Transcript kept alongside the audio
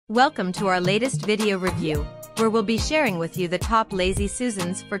Welcome to our latest video review, where we'll be sharing with you the top Lazy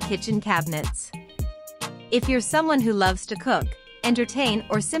Susans for kitchen cabinets. If you're someone who loves to cook, entertain,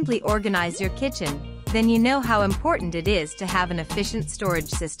 or simply organize your kitchen, then you know how important it is to have an efficient storage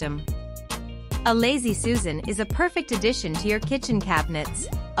system. A Lazy Susan is a perfect addition to your kitchen cabinets,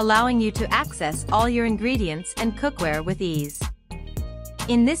 allowing you to access all your ingredients and cookware with ease.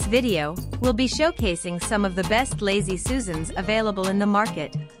 In this video, we'll be showcasing some of the best Lazy Susans available in the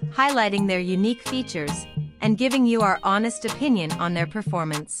market, highlighting their unique features, and giving you our honest opinion on their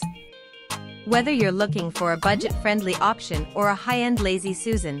performance. Whether you're looking for a budget-friendly option or a high-end Lazy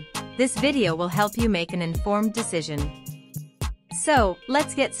Susan, this video will help you make an informed decision. So,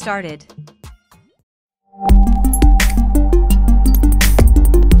 let's get started.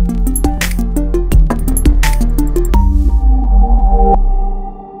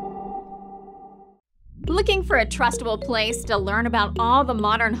 Looking for a trustable place to learn about all the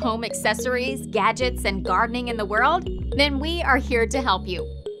modern home accessories, gadgets, and gardening in the world? Then we are here to help you.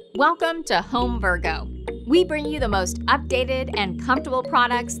 Welcome to Home Virgo. We bring you the most updated and comfortable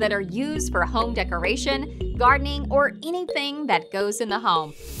products that are used for home decoration, gardening, or anything that goes in the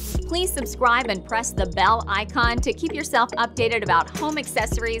home. Please subscribe and press the bell icon to keep yourself updated about home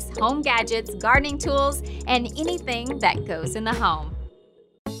accessories, home gadgets, gardening tools, and anything that goes in the home.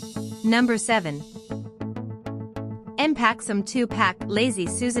 Number 7. Empaxum 2-Pack Lazy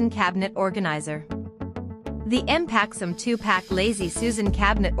Susan Cabinet Organizer. The Empaxum 2-Pack Lazy Susan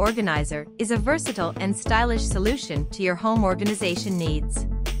Cabinet Organizer is a versatile and stylish solution to your home organization needs.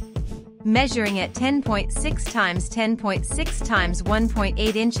 Measuring at 10.6 x 10.6 x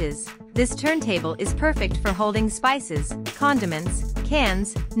 1.8 inches, this turntable is perfect for holding spices, condiments,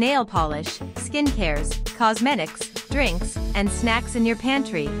 cans, nail polish, skincares, cosmetics, drinks, and snacks in your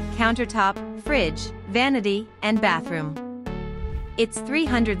pantry, countertop, fridge, vanity, and bathroom. Its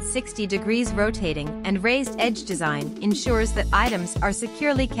 360 degrees rotating and raised edge design ensures that items are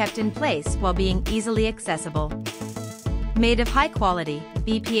securely kept in place while being easily accessible. Made of high-quality,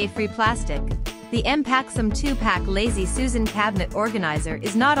 BPA-free plastic, the Empaxum 2-Pack Lazy Susan Cabinet Organizer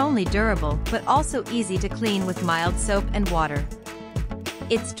is not only durable but also easy to clean with mild soap and water.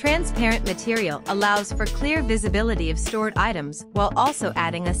 Its transparent material allows for clear visibility of stored items while also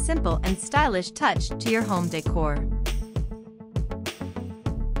adding a simple and stylish touch to your home decor.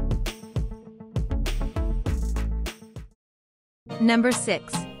 Number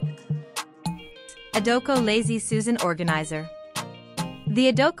 6. Adoco Lazy Susan Organizer.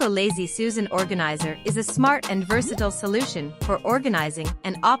 The Adoco Lazy Susan Organizer is a smart and versatile solution for organizing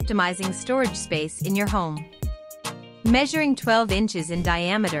and optimizing storage space in your home. Measuring 12 inches in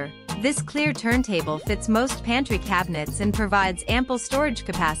diameter, this clear turntable fits most pantry cabinets and provides ample storage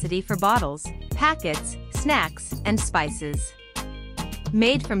capacity for bottles, packets, snacks, and spices.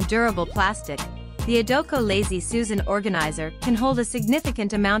 Made from durable plastic, the Adoco Lazy Susan Organizer can hold a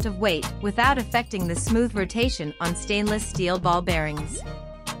significant amount of weight without affecting the smooth rotation on stainless steel ball bearings.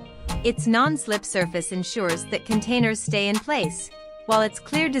 Its non-slip surface ensures that containers stay in place, while its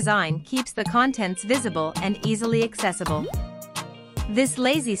clear design keeps the contents visible and easily accessible. This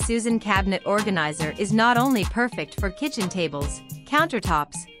Lazy Susan Cabinet Organizer is not only perfect for kitchen tables,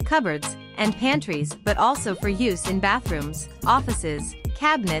 countertops, cupboards, and pantries but also for use in bathrooms, offices,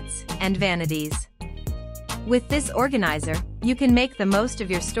 cabinets, and vanities. With this organizer, you can make the most of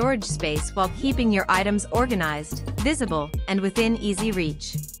your storage space while keeping your items organized, visible, and within easy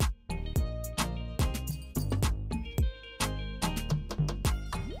reach.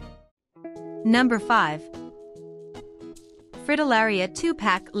 Number 5. FRITILLARIA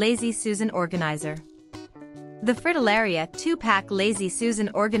 2-Pack Lazy Susan Organizer. The FRITILLARIA 2-Pack Lazy Susan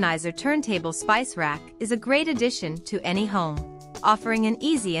Organizer Turntable Spice Rack is a great addition to any home, offering an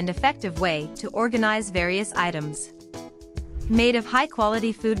easy and effective way to organize various items. Made of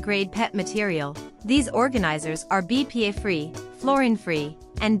high-quality food-grade PET material, these organizers are BPA-free, fluorine-free,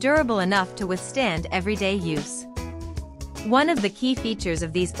 and durable enough to withstand everyday use. One of the key features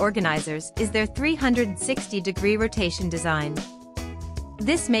of these organizers is their 360-degree rotation design.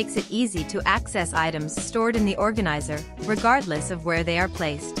 This makes it easy to access items stored in the organizer, regardless of where they are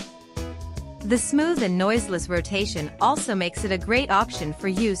placed. The smooth and noiseless rotation also makes it a great option for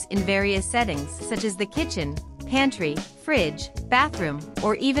use in various settings such as the kitchen, pantry, fridge, bathroom,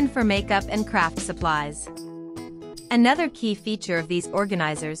 or even for makeup and craft supplies. Another key feature of these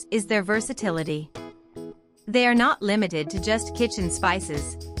organizers is their versatility. They are not limited to just kitchen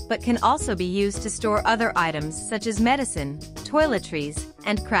spices, but can also be used to store other items such as medicine, toiletries,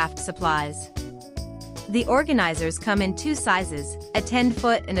 and craft supplies. The organizers come in two sizes, a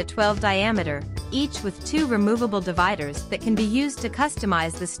 10-foot and a 12 diameter, each with 2 removable dividers that can be used to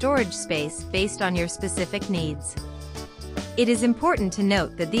customize the storage space based on your specific needs. It is important to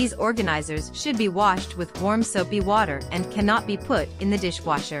note that these organizers should be washed with warm soapy water and cannot be put in the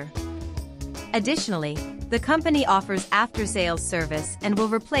dishwasher. Additionally, the company offers after-sales service and will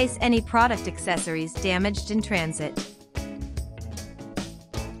replace any product accessories damaged in transit.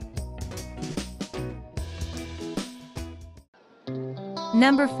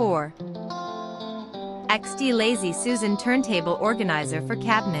 Number 4. AXTEE Lazy Susan Turntable Organizer for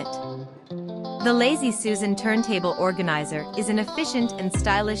Cabinet. The Lazy Susan Turntable Organizer is an efficient and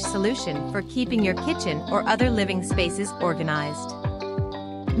stylish solution for keeping your kitchen or other living spaces organized.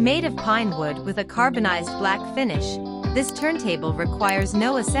 Made of pine wood with a carbonized black finish, this turntable requires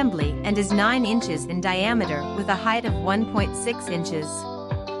no assembly and is 9 inches in diameter with a height of 1.6 inches.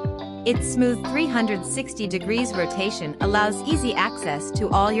 Its smooth 360 degrees rotation allows easy access to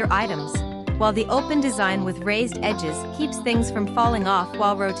all your items, while the open design with raised edges keeps things from falling off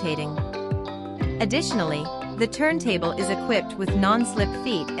while rotating. Additionally, the turntable is equipped with non-slip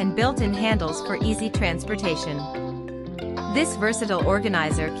feet and built-in handles for easy transportation. This versatile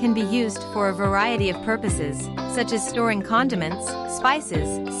organizer can be used for a variety of purposes, such as storing condiments, spices,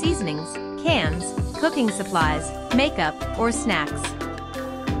 seasonings, cans, cooking supplies, makeup, or snacks.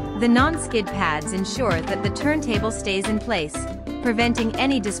 The non-skid pads ensure that the turntable stays in place, preventing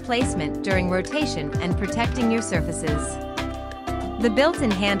any displacement during rotation and protecting your surfaces. The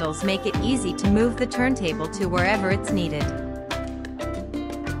built-in handles make it easy to move the turntable to wherever it's needed.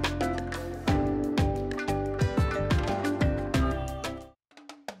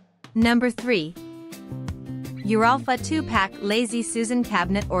 Number 3. Uralfa 2-Pack Lazy Susan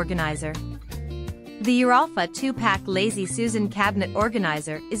Cabinet Organizer. The Uralfa 2-Pack Lazy Susan Cabinet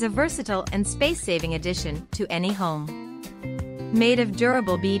Organizer is a versatile and space-saving addition to any home. Made of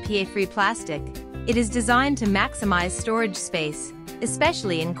durable BPA-free plastic, it is designed to maximize storage space,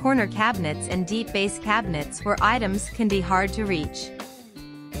 especially in corner cabinets and deep base cabinets where items can be hard to reach.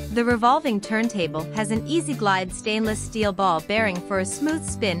 The revolving turntable has an easy glide stainless steel ball bearing for a smooth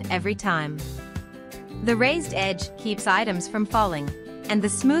spin every time. The raised edge keeps items from falling, and the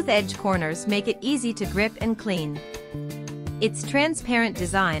smooth edge corners make it easy to grip and clean. Its transparent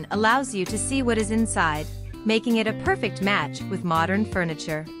design allows you to see what is inside, making it a perfect match with modern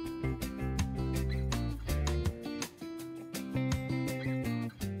furniture.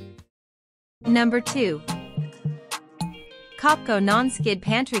 Number 2. Copco Non-Skid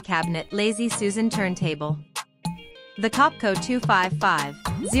Pantry Cabinet Lazy Susan Turntable. The Copco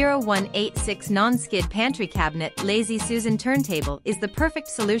 255-0186 Non-Skid Pantry Cabinet Lazy Susan Turntable is the perfect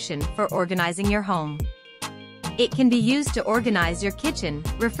solution for organizing your home. It can be used to organize your kitchen,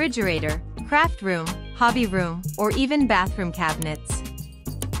 refrigerator, craft room, hobby room, or even bathroom cabinets.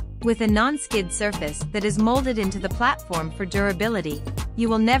 With a non-skid surface that is molded into the platform for durability, you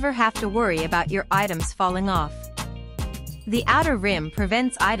will never have to worry about your items falling off. The outer rim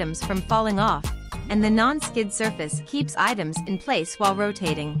prevents items from falling off, and the non-skid surface keeps items in place while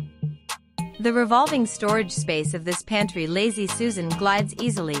rotating. The revolving storage space of this pantry Lazy Susan glides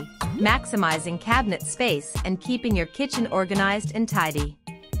easily, maximizing cabinet space and keeping your kitchen organized and tidy.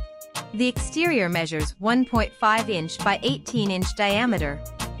 The exterior measures 1.5 inch by 18 inch diameter,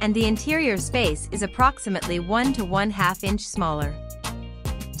 and the interior space is approximately 1 to 1/2 inch smaller.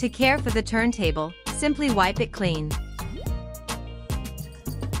 To care for the turntable, simply wipe it clean.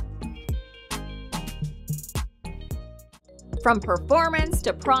 From performance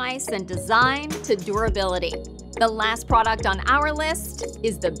to price and design to durability, the last product on our list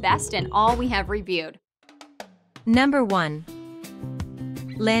is the best in all we have reviewed. Number 1.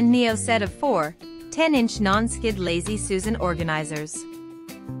 Land Neo Set of 4 10-inch non-skid Lazy Susan Organizers.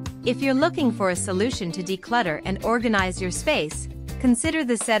 If you're looking for a solution to declutter and organize your space, consider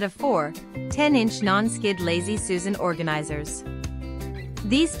the set of 4 10-inch non-skid Lazy Susan Organizers.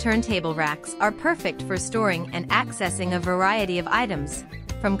 These turntable racks are perfect for storing and accessing a variety of items,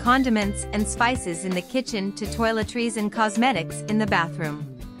 from condiments and spices in the kitchen to toiletries and cosmetics in the bathroom.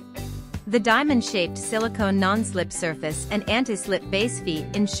 The diamond-shaped silicone non-slip surface and anti-slip base feet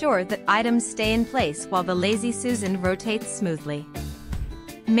ensure that items stay in place while the Lazy Susan rotates smoothly.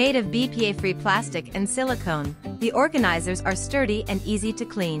 Made of BPA-free plastic and silicone, the organizers are sturdy and easy to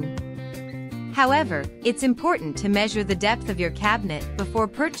clean. However, it's important to measure the depth of your cabinet before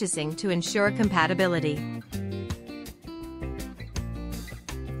purchasing to ensure compatibility.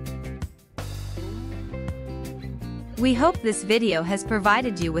 We hope this video has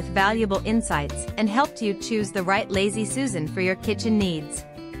provided you with valuable insights and helped you choose the right Lazy Susan for your kitchen needs.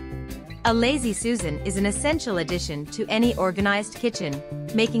 A Lazy Susan is an essential addition to any organized kitchen,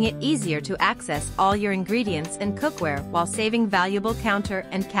 making it easier to access all your ingredients and cookware while saving valuable counter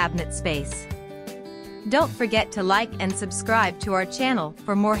and cabinet space. Don't forget to like and subscribe to our channel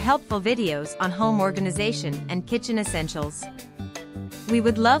for more helpful videos on home organization and kitchen essentials. We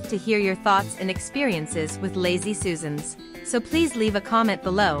would love to hear your thoughts and experiences with Lazy Susans, so please leave a comment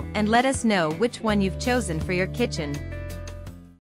below and let us know which one you've chosen for your kitchen.